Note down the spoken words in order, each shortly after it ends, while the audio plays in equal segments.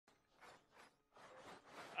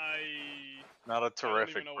Not a I don't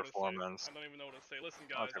terrific even know what to say. performance. I don't even know what to say. Listen,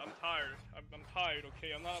 guys, Okay. I'm tired. I'm tired.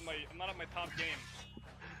 Okay, I'm not at my top game.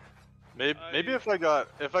 Maybe if I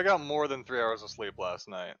got more than 3 hours of sleep last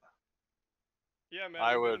night. Yeah, man.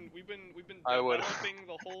 I We've been I would. developing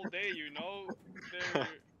the whole day. You know, there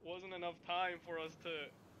wasn't enough time for us to.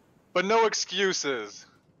 But no excuses.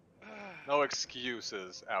 No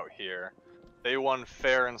excuses out here. They won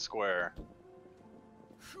fair and square.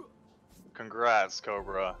 Congrats,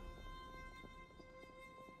 Cobra.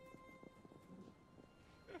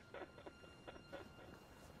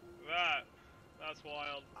 That's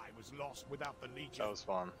wild. I was lost without the Legion. That was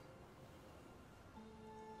fun.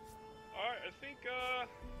 Alright, I think,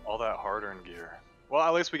 All that hard-earned gear. Well,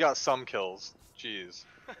 at least we got some kills. Jeez.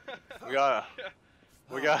 We got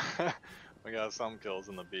we got some kills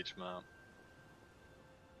in the beach map.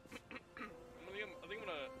 I think I'm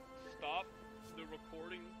gonna stop the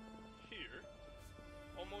recording here.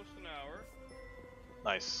 Almost an hour.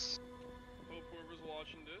 Nice. Hope whoever's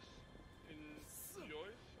watching this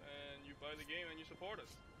enjoys, and you buy the game and you support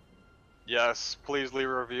us. Yes, please leave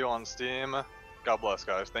a review on Steam. God bless,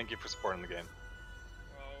 guys. Thank you for supporting the game.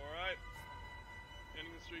 Alright.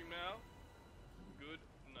 Ending the stream now. Good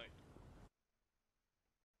night.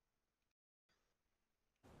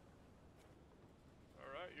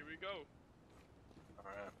 Alright, here we go.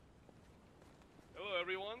 Alright. Hello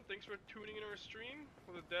everyone, thanks for tuning in our stream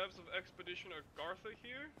with the devs of Expedition Agartha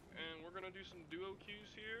here, and we're gonna do some duo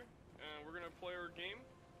queues here, and we're gonna play our game.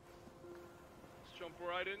 Let's jump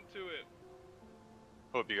right into it.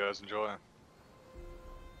 Hope you guys enjoy.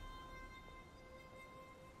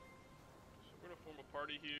 So we're gonna form a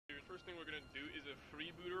party here. First thing we're gonna do is a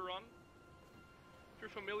freebooter run. If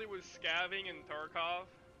you're familiar with scavving and Tarkov,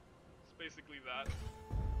 it's basically that.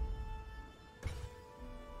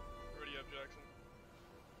 Ready up, Jackson.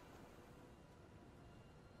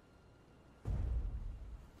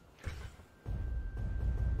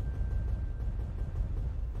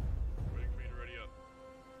 Waiting for you to ready up.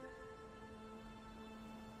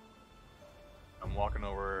 I'm walking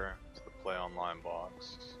over to the play online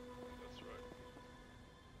box. That's right.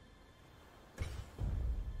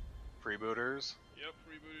 Freebooters. Yep,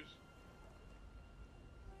 freebooters.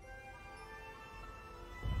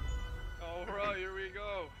 Alright, here we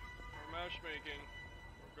go. Our matchmaking.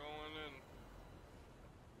 We're going in.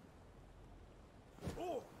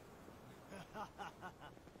 Oh.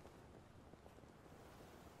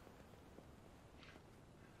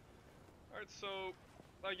 Alright, so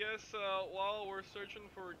I guess while we're searching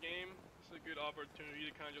for a game, it's a good opportunity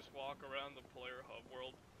to kind of just walk around the player hub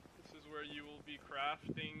world. This is where you will be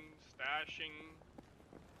crafting, stashing,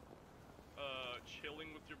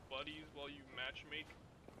 chilling with your buddies while you matchmake.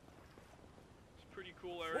 It's a pretty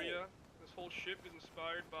cool area. This whole ship is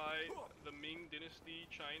inspired by the Ming Dynasty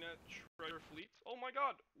China treasure fleet. Oh my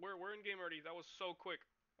god, we're in game already. That was so quick.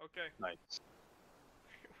 Okay. Nice.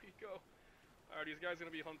 Here we go. Alright, these guys are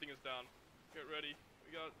gonna be hunting us down. Get ready.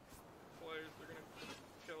 We got players, they're gonna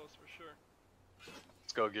kill us for sure.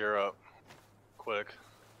 Let's go gear up. Quick.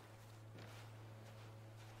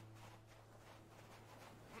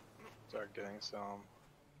 Start getting some.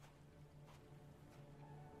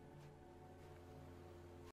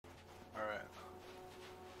 Alright.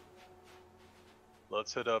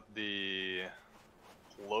 Let's hit up the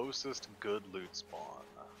closest good loot spawn.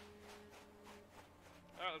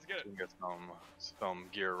 Alright, let's get it. We can get some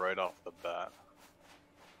gear right off the bat.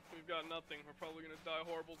 We've got nothing. We're probably gonna die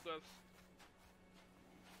horrible deaths.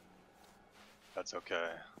 That's okay.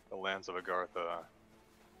 The lands of Agartha,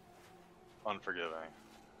 unforgiving.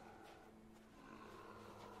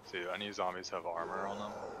 See, any zombies have armor on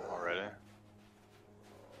them already?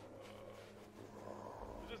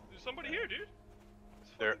 There's somebody here, dude.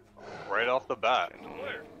 They're right off the bat.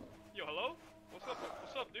 Where? Yo, hello? What's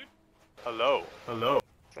up, dude? Hello. Hello.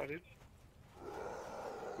 What's up, dude?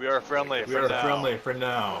 We are friendly We for are now. friendly for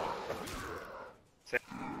now.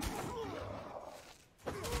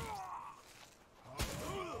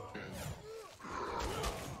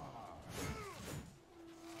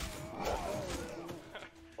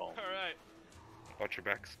 Alright. Watch your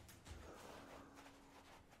backs.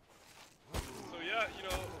 So yeah, you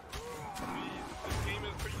know, this game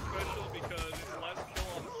is pretty special because it's less kill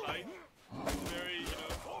on sight. It's very, you know,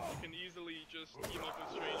 you can easily just team up with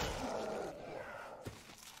strangers.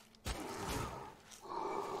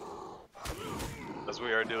 As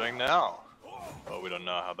we are doing now. But we don't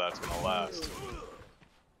know how that's gonna last.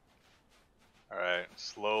 Alright,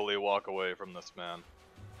 slowly walk away from this man.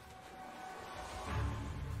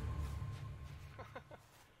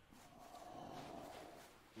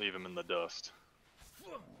 Leave him in the dust.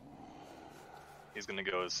 He's gonna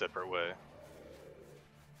go his separate way.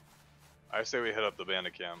 I say we hit up the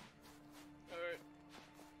bandit camp. Alright.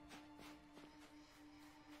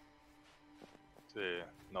 See,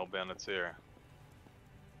 no bandits here.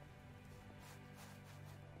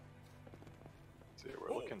 See,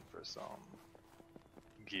 we're looking for some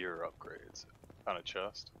gear upgrades. Found a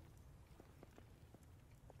chest.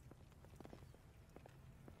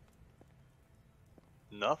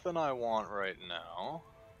 Nothing I want right now.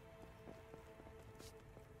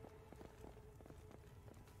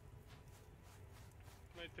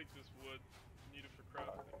 Might take this wood. Need it for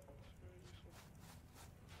crafting. It's very useful.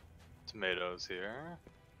 Tomatoes here.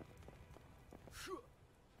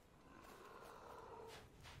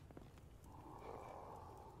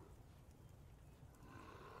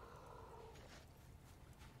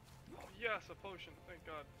 Yes, a potion. Thank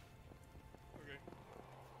God. Okay.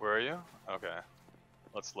 Where are you? Okay.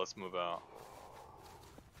 Let's move out.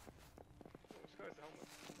 Oh, this guy's helmet.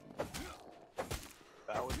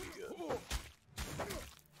 That would be good.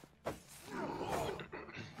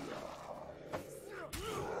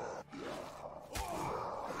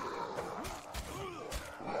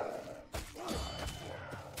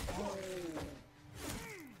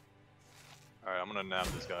 Alright, I'm gonna nab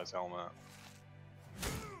this guy's helmet.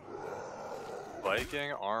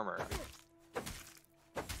 Viking armor.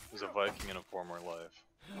 He's a Viking in a former life.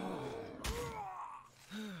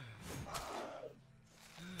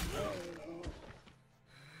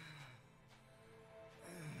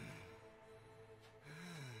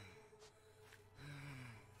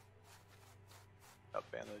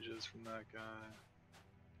 Got bandages from that guy.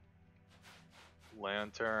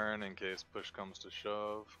 Lantern in case push comes to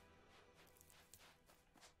shove.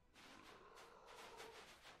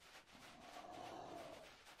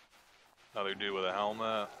 Another dude with a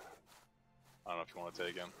helmet. I don't know if you want to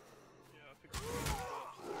take him. Yeah, I think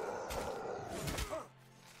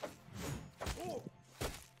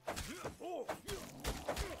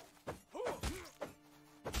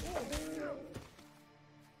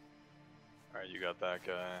Alright, you got that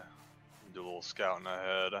guy. Do a little scouting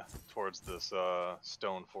ahead towards this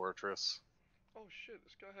stone fortress. Oh shit,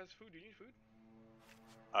 this guy has food. Do you need food?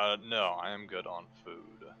 No, I am good on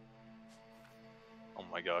food. Oh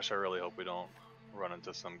my gosh, I really hope we don't run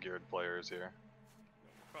into some geared players here.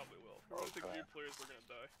 No, we probably will. If we're gonna take new players, we're gonna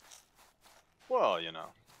die. Well, you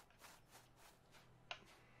know.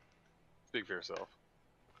 Speak for yourself.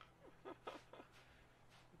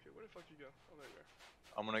 Okay, where the fuck you go? Oh, there you are.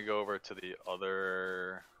 I'm gonna go over to the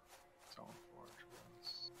other stone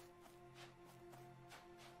fortress.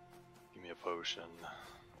 Give me a potion.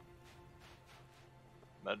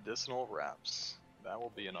 Medicinal wraps. That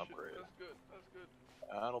will be an upgrade. That's good. That's good.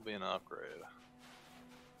 That'll be an upgrade.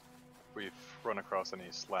 If we run across any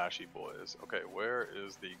slashy boys. Okay, where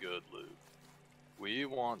is the good loot? We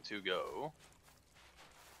want to go.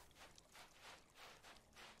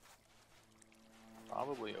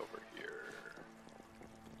 Probably over here.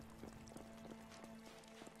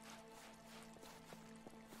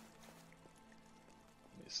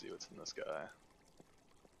 Let me see what's in this guy.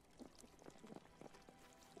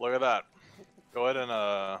 Look at that. Go ahead and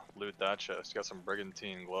loot that chest. You got some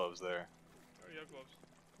brigantine gloves there. Oh, you have gloves.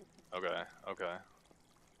 Okay, okay.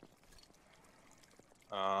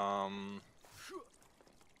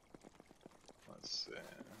 Let's see.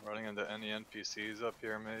 Running into any NPCs up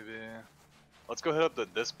here, maybe. Let's go hit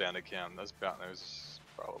up this bandit camp. There's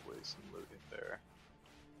probably some loot in there.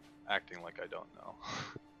 Acting like I don't know.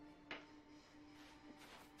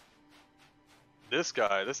 This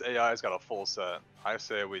guy, this AI's got a full set. I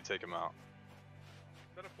say we take him out.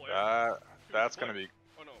 Is that a player? That's gonna be.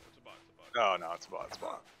 Oh no, it's a bot. It's a bot. Oh no, it's a bot. It's a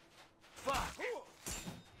bot. Fuck!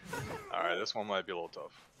 All right, this one might be a little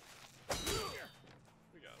tough.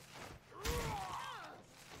 We got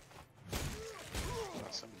him.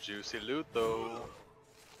 Got some juicy loot though.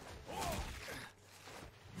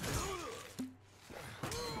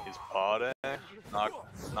 He's potting.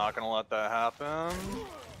 Not gonna let that happen.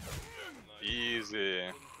 Easy.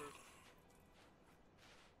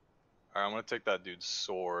 Alright, I'm gonna take that dude's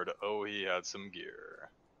sword. Oh, he had some gear.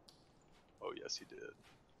 Oh, yes, he did.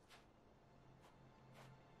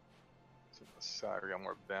 So the side, we got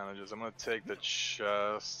more bandages. I'm gonna take the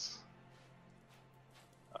chest.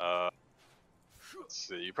 Let's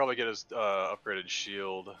see. You probably get his upgraded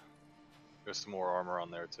shield. There's some more armor on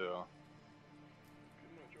there, too. I'm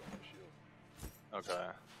gonna drop my shield.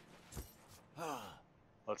 Okay.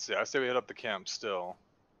 Let's see. I say we hit up the camp still.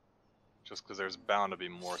 Just because there's bound to be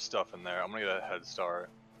more stuff in there. I'm gonna get a head start.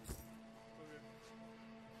 Okay.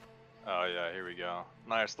 Oh yeah, here we go.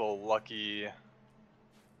 Nice little lucky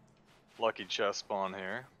chest spawn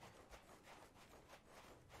here.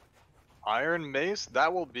 Iron mace,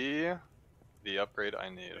 that will be the upgrade I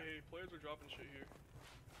need. Hey, players are dropping shit here.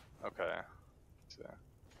 Okay. So,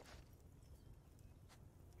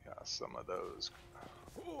 got some of those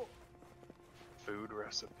food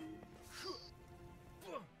recipes.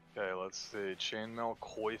 Okay, let's see. Chainmail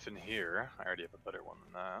coif in here. I already have a better one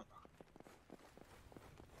than that.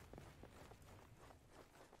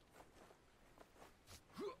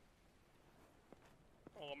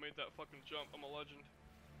 Oh, I made that fucking jump. I'm a legend.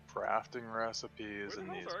 Crafting recipes Where and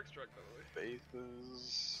the these hell's our extract, by the way?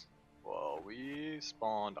 bases. Well, we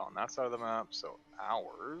spawned on that side of the map, so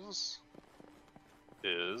ours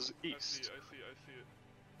is I see, east. I see it.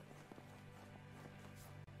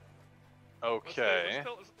 Okay,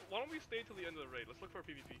 Why don't we stay till the end of the raid? Let's look for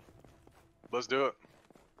PvP. let's do it.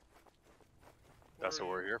 Where That's are what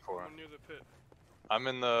you? we're here for. I'm near the pit. I'm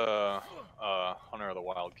in the Hunter of the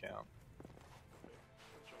Wild camp.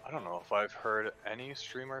 I don't know if I've heard any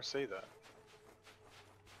streamer say that.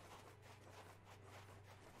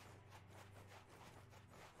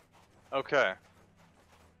 Okay.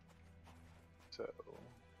 So.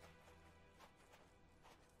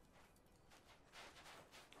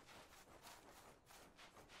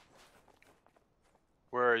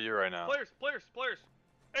 Where are you right now? Players!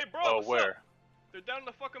 Hey, bro, Oh, what's where? up? They're down in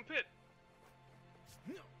the fucking pit.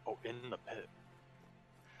 Oh, in the pit.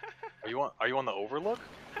 Are you on the overlook?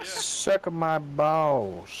 Yeah. Suck my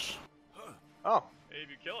balls. Oh, Hey, if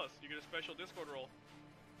you kill us, you get a special Discord role.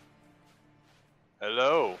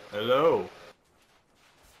 hello. Hello.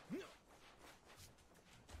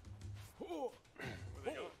 Where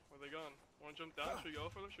they gone? Wanna jump down? Should we go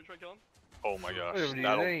for them? Should we try to kill them? Oh my gosh, There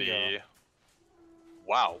that'll you be.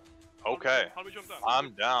 Wow. Okay. How do we jump down?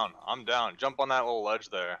 I'm down. I'm down. Jump on that little ledge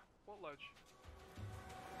there. What ledge?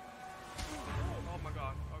 Oh my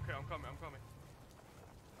god. Okay, I'm coming.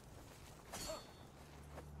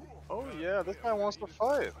 Oh yeah, this guy wants to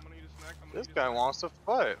fight. I'm gonna eat a snack. This guy wants to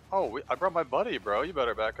fight. Oh, I brought my buddy, bro. You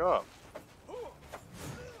better back up. Where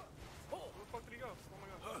the fuck did he go? Oh my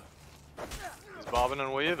god. He's bobbing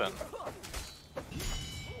and weaving. Oh,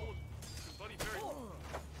 his buddy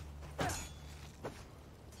buried.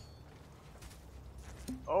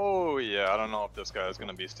 Oh yeah, I don't know if this guy is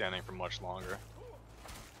gonna be standing for much longer.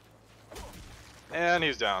 And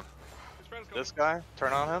he's down. His friend's coming. This guy,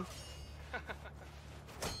 turn on him.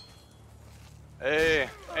 Hey,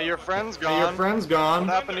 your friend's gone. Your friend's gone.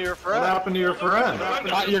 What happened to your friend? What happened to your friend?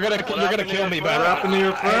 You're gonna kill me, What but happened to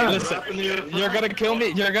your friend? listen, you're gonna kill me.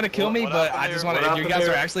 You're gonna kill me, What but happened I to just your- want what to. You happened guys to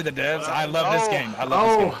are your- actually the devs. I happened- love this Oh. game. I love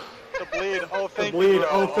this game. The bleed. Oh, The thank bleed. you, bro.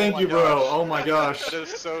 Oh, thank my you, bro. gosh. Oh my gosh. That is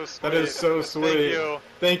so sweet. That is so sweet. Thank you.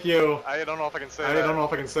 Thank you. I don't know if I can say I that. don't know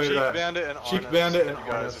if I can say Cheek that. Bandit and Cheek Arnis, Bandit and you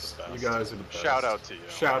guys Arnis. are the You best. guys are the best. Shout out to you.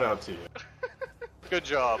 Shout out to you. Good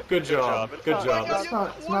job. Good job. It's Good not- job. Oh my It's god, not.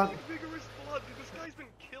 It's he has not. 20 vigorous blood, dude. This guy's been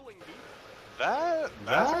killing, dude.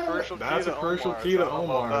 That's a crucial key That's to a crucial Omar's. key to I don't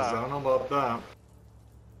know about Omar's. that. I don't know about that.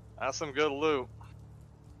 That's some good loot.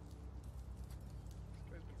 This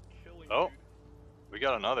guy's been killing, Oh. dude. We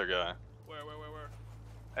got another guy. Where?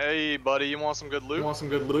 Hey, buddy, you want some good loot? You want some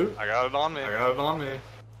good loot? I got it on me. I got it on me.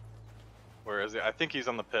 Where is he? I think he's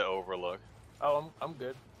on the pit overlook. Oh, I'm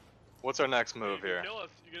good. What's our next Hey, move if you here? kill us,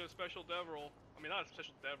 you get a special dev roll. I mean, not a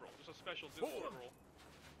special dev roll, just a special Discord roll.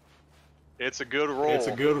 It's a good roll. It's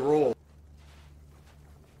a good roll.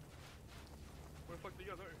 Where the fuck did he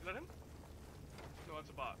go? Is that him? No, that's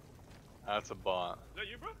a bot. That's a bot. Is that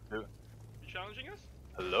you, bro? Dude. You challenging us?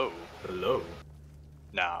 Hello. Hello.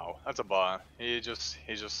 No, that's a bot. He just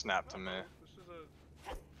snapped to me. This is a...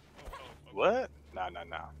 Oh, okay. What? No.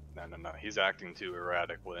 He's acting too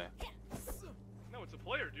erratically. No, it's a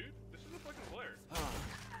player, dude. This is a fucking player.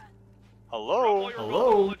 Hello. Drop all your Hello?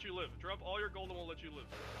 gold and we'll let you live. Drop all your gold and we'll let you live.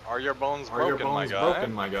 Are your bones Are your broken, bones my guy?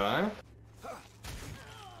 broken, my guy?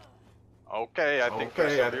 Okay, I think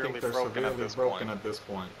Okay, they're I severely think they're broken severely at this broken point. at this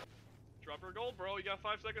point. Drop your gold, bro. You got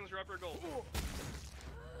 5 seconds. Drop your gold. Oh,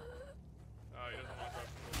 he doesn't want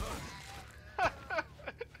to drop his gold.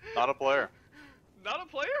 Not a player. Not a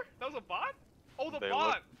player? That was a bot? Oh, the They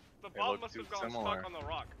bot! they The bot look must too have gone similar. stuck on the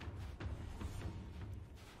rock.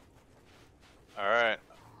 Alright.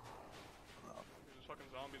 There's this fucking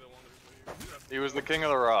zombie that wanders here. He was the king of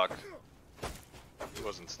the rock. He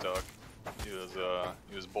wasn't stuck.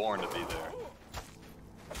 He was born to be there.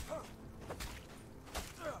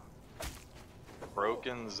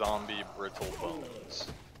 Broken zombie brittle bones.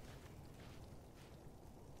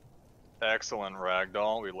 Excellent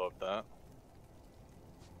ragdoll, we love that.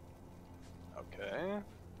 Okay.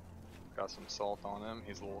 Got some salt on him,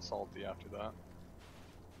 he's a little salty after that.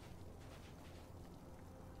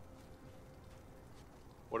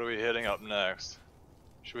 What are we hitting up next?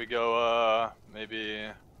 Should we go, maybe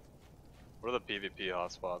What are the PvP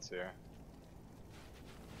hotspots here?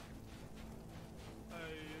 I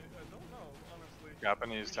don't know, honestly.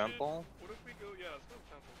 Japanese We temple? should- What if we go? Yeah, let's go to the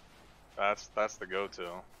temple. That's the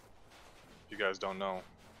go-to. If you guys don't know.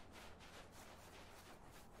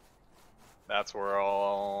 That's where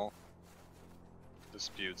all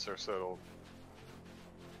disputes are settled.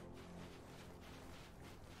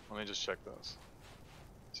 Let me just check this.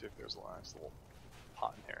 See if there's a nice little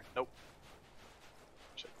pot in here. Nope.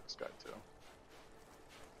 Check this guy too.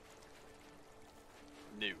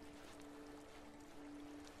 New.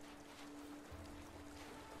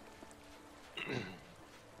 I wonder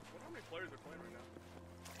how many players are playing right now.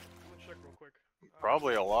 I'm gonna check real quick.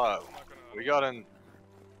 Probably a lot. I'm not gonna. We got in.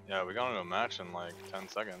 Yeah, we got into a match in like 10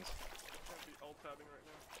 seconds. Can't be alt-tabbing right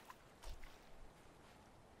now.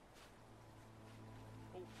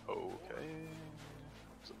 Oh. Okay.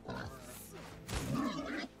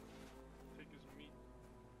 Take his meat.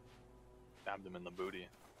 Stabbed him in the booty.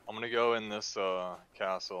 I'm gonna go in this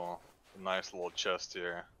castle. Nice little chest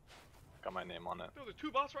here. Got my name on it. Yo, there's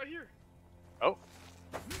 2 bots right here. Oh.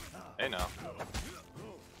 Hey now.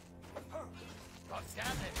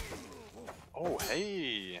 Oh,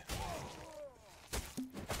 hey.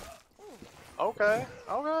 Okay.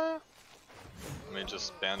 Okay. Let me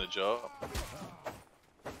just bandage up.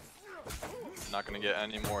 Not gonna get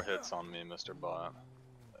any more hits on me, Mr. Bot.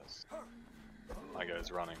 My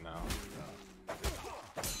guy's running now.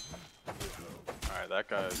 Alright, that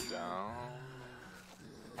guy's down.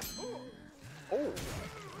 Oh!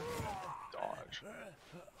 Dodge.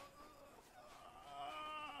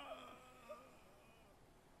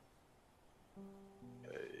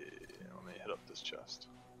 Okay, let me hit up this chest.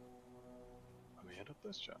 Let me hit up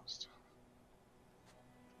this chest.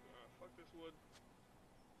 Fuck this wood.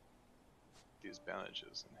 These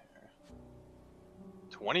bandages in here.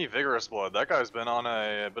 20 vigorous blood. That guy's been on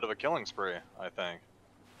a bit of a killing spree, I think.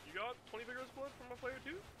 You got 20 vigorous blood from a player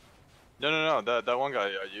too? No. That one guy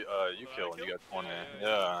you I killed. You killed? got 20. Yeah.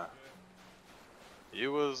 Yeah. He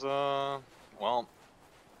was well.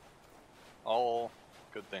 All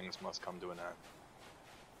good things must come to an end.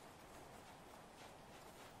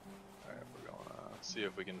 Alright, we're gonna see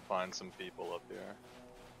if we can find some people up here.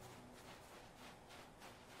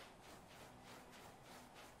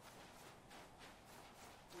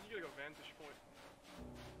 You get like a vantage point.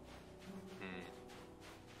 Hmm.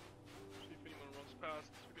 See if anyone runs past,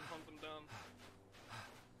 so we can hunt them down.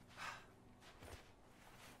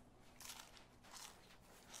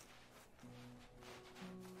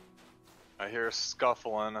 I hear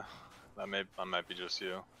scuffling. That might be just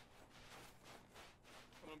you. I'm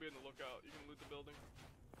gonna be on the lookout. You can loot the building.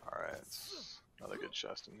 Alright. Another good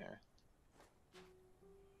chest in here.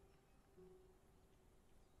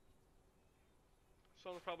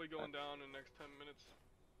 Sun's probably going down in the next 10 minutes.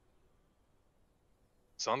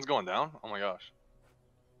 Sun's going down? Oh my gosh.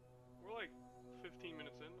 We're like 15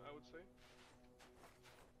 minutes in, I would say.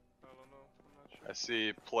 I don't know. I'm not sure. I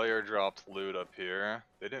see player dropped loot up here.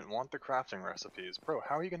 They didn't want the crafting recipes. Bro,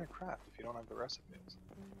 how are you gonna craft if you don't have the recipes?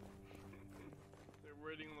 They're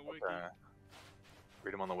waiting on the wiki. Okay.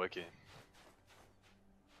 Read them on the wiki.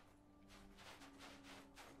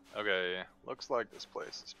 Okay, looks like this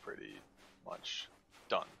place is pretty much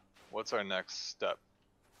done. What's our next step?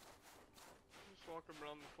 Just walk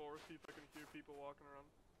around the forest, see if I can hear people walking around.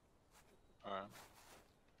 Alright.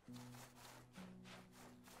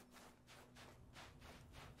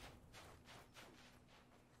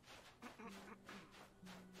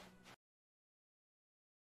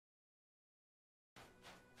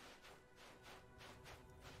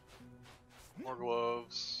 More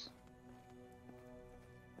gloves.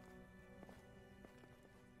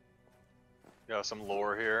 Got some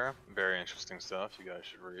lore here. Very interesting stuff. You guys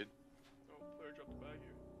should read. Oh, player dropped the bag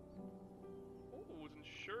here. Oh, it's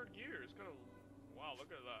insured gear. It's got a... Wow,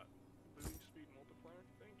 look at that. Moving speed multiplier.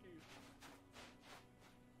 Thank you.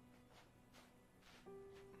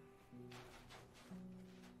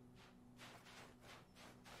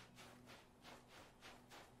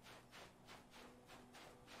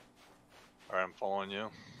 Alright, I'm following you. I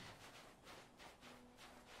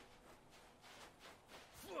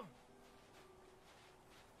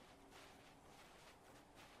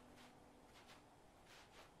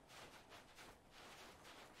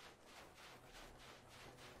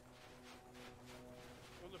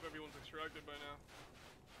wonder if everyone's extracted by now.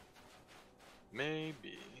 Maybe.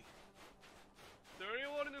 Is there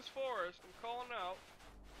anyone in this forest? I'm calling out.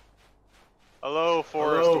 Hello,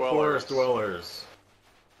 forest Hello, dwellers. forest dwellers.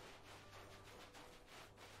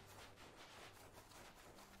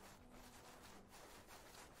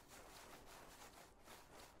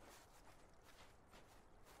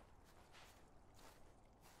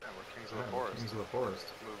 Kings of the Forest. Kings of the Forest.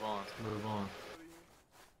 Move on. Move on.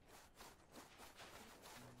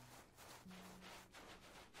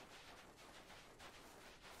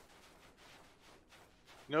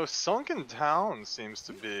 You know, Sunken Town seems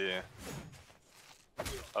to be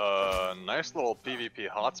a nice little PvP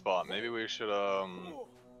hotspot. Maybe we should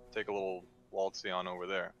take a little waltzy on over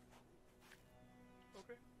there.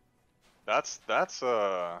 Okay. That's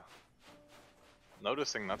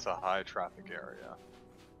noticing that's a high traffic area.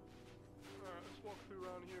 Alright, let's walk through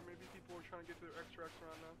around here. Maybe people are trying to get to their extracts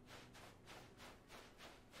around now.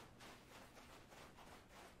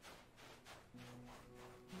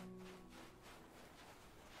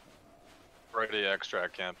 Ready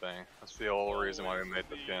extract camping. That's the whole reason why we made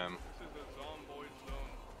the game. This is the zomboid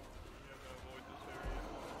zone. We have to avoid this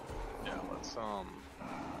area. Yeah, let's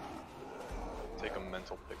take a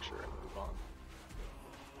mental picture and move on.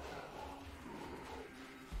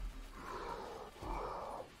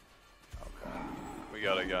 Okay. We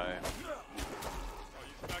got a guy. Oh,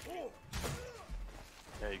 you smacked me.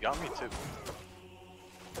 Yeah, he got me too.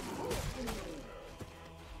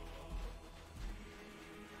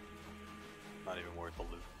 Not even worth the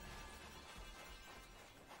loot.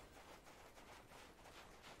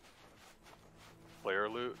 Player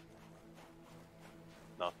loot?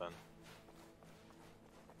 Nothing.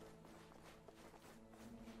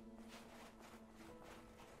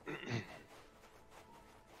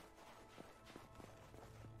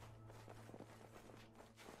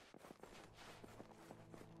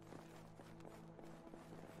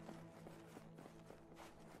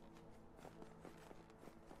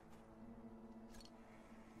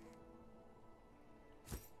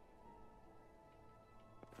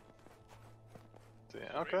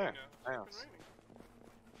 Okay. Raining now. It's Nice.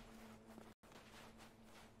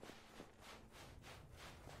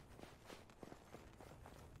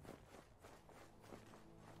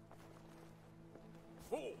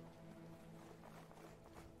 been raining. Oh!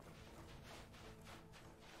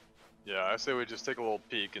 Yeah, I say we just take a little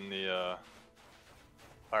peek in the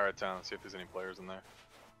pirate town, see if there's any players in there.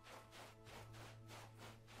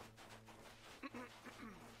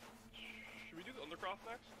 Should we do the Undercroft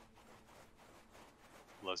next?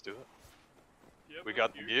 Let's do it. Yep. We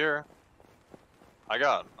got the gear. I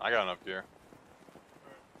got enough gear.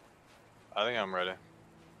 I think I'm ready. No,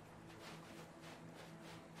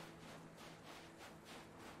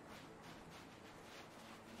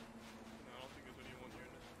 I don't think there's anyone here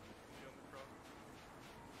in the Undercroft.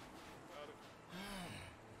 Got it.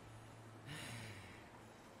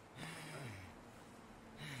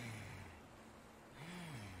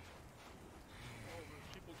 Oh, there's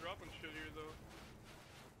people dropping shit here though.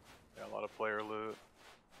 Yeah, a lot of player loot.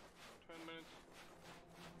 10 minutes.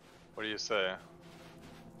 What do you say?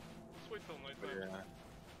 Let's wait till nighttime. Yeah.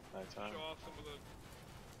 Nighttime. Show off some of the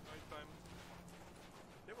nighttime.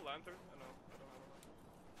 Do you have a lantern? I know. I don't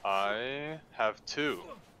have one. I have 2.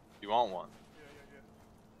 You want one? Yeah, yeah, yeah.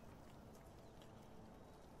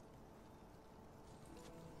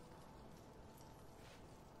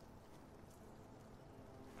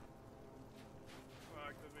 I'll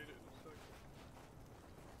activate it in a sec.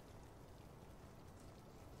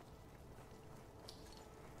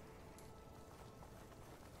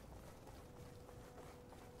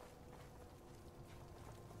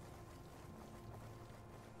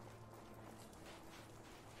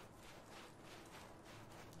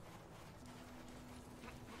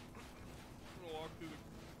 I'm gonna walk through the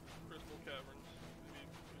crystal caverns. Maybe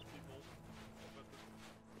there's people up at the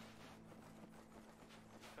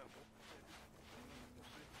temple. Maybe.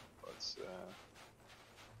 We'll see.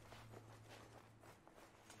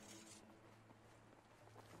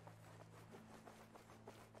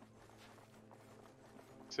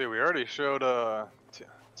 Let's see, we already showed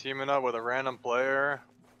teaming up with a random player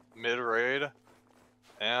mid-raid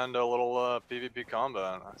and a little PvP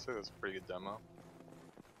combat. I say that's a pretty good demo.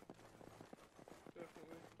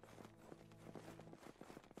 Definitely.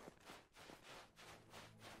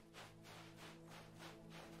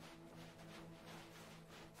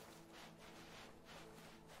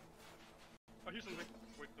 Oh, here's something.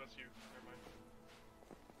 Wait, that's you. Never mind.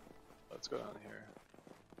 Let's go down here.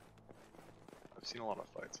 I've seen a lot of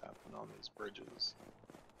fights happen on these bridges.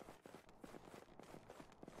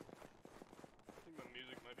 I think my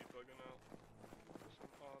music might be bugging out for some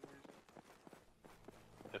odd reason.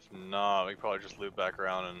 If not, we could probably just loop back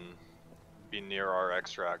around and be near our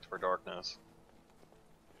extract for darkness.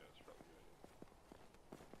 Yeah, it's probably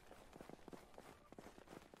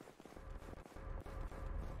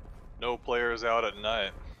good. No players out at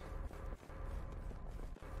night.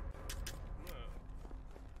 No.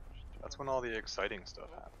 That's when all the exciting stuff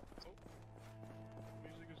happens.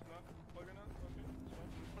 Music is not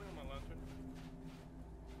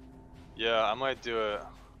Yeah, I might do it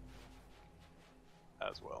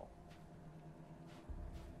as well.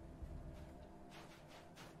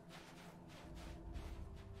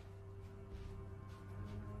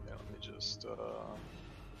 Yeah, let me just put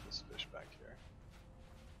this fish back here.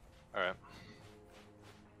 Alright.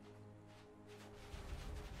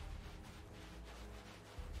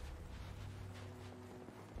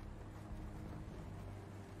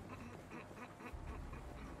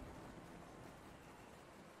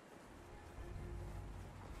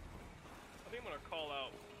 I think I'm gonna call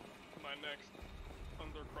out my next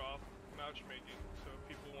Undercroft matchmaking, so if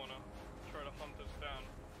people wanna try to hunt us down.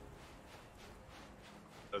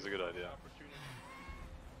 That's a good idea. Opportunity.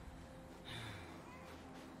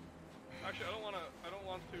 Actually, I don't want to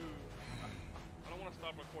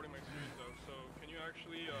stop recording my screen though. So can you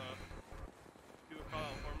actually do the call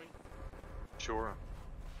out for me? Sure.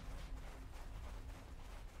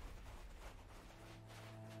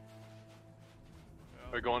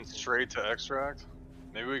 Yeah, Are we going straight to extract?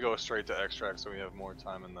 Maybe we go straight to extract so we have more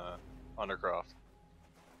time in the Undercroft.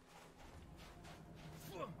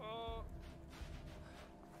 Well,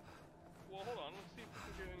 hold on. Let's see if we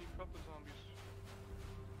can get any puppet zombies.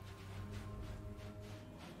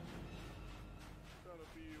 Gotta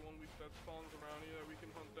be one week that spawns around here that we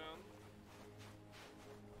can hunt down.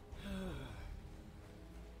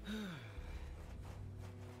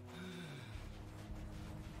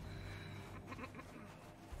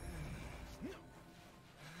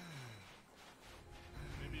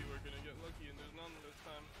 Maybe we're gonna get lucky and there's none this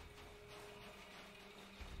time.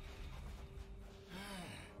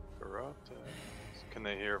 Corrupted. Can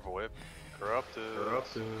they hear VoIP? Corrupted.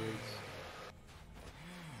 Corrupted.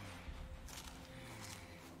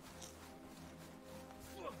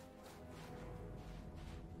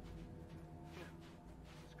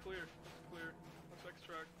 It's clear. It's clear. Let's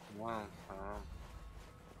extract. Wow.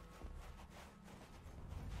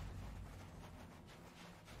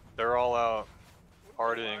 They're all out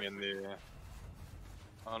partying in the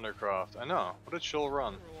Undercroft. I know. What a chill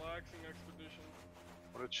run. Relaxing expedition.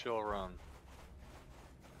 What a chill run.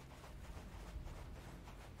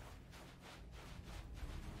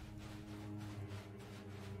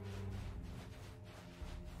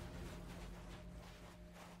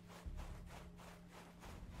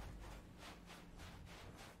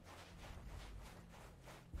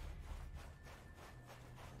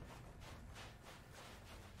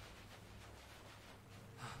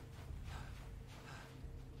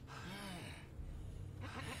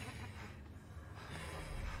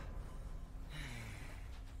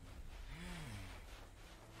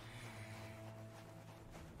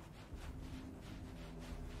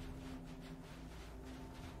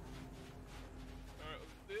 Alright,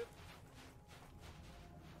 let's dip.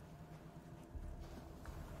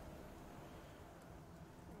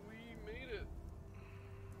 We made it.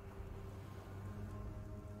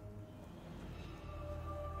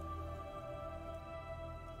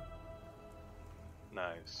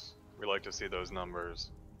 Nice. We like to see those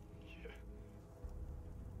numbers. Yeah.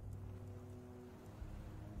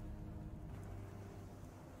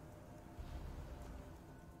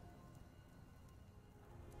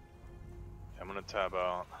 I'm gonna tab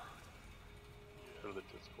out. Go to the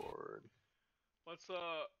Discord. Let's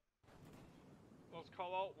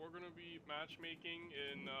call out. We're gonna be matchmaking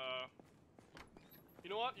in You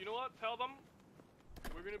know what? Tell them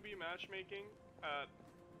we're gonna be matchmaking at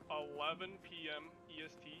 11 p.m.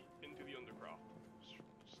 EST into the Undercroft.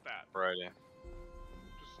 Stat. Righty.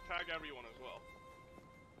 Just tag everyone as well.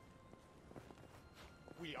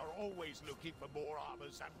 We are always looking for more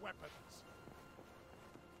armors and weapons.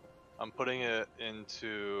 I'm putting it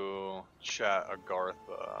into chat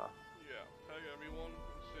Agartha. Yeah, tag everyone.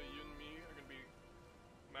 Say you and me are gonna be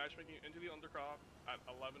matchmaking into the Undercroft at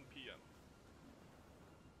 11 p.m.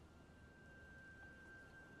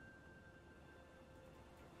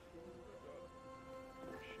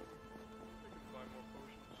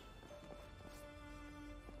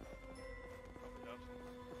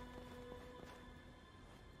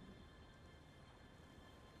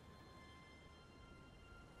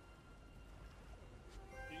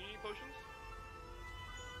 Potions?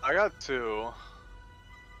 I got 2.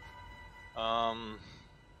 I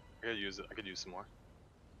could use it. I could use some more.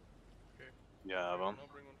 Okay. Yeah, I have 'em. I'll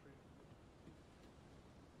bring one for you.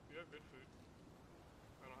 You have good food.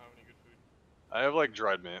 I don't have any good food. I have like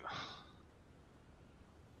dried meat.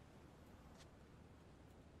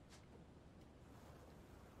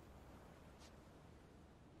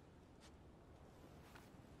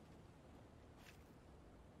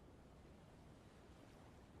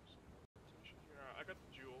 I got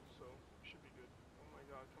the jewel, so we should be good. Oh my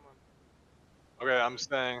god, come on. Okay, I'm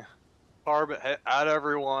staying. Carbon, hey, add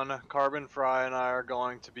everyone. Carbon Fry and I are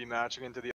going to be matching into the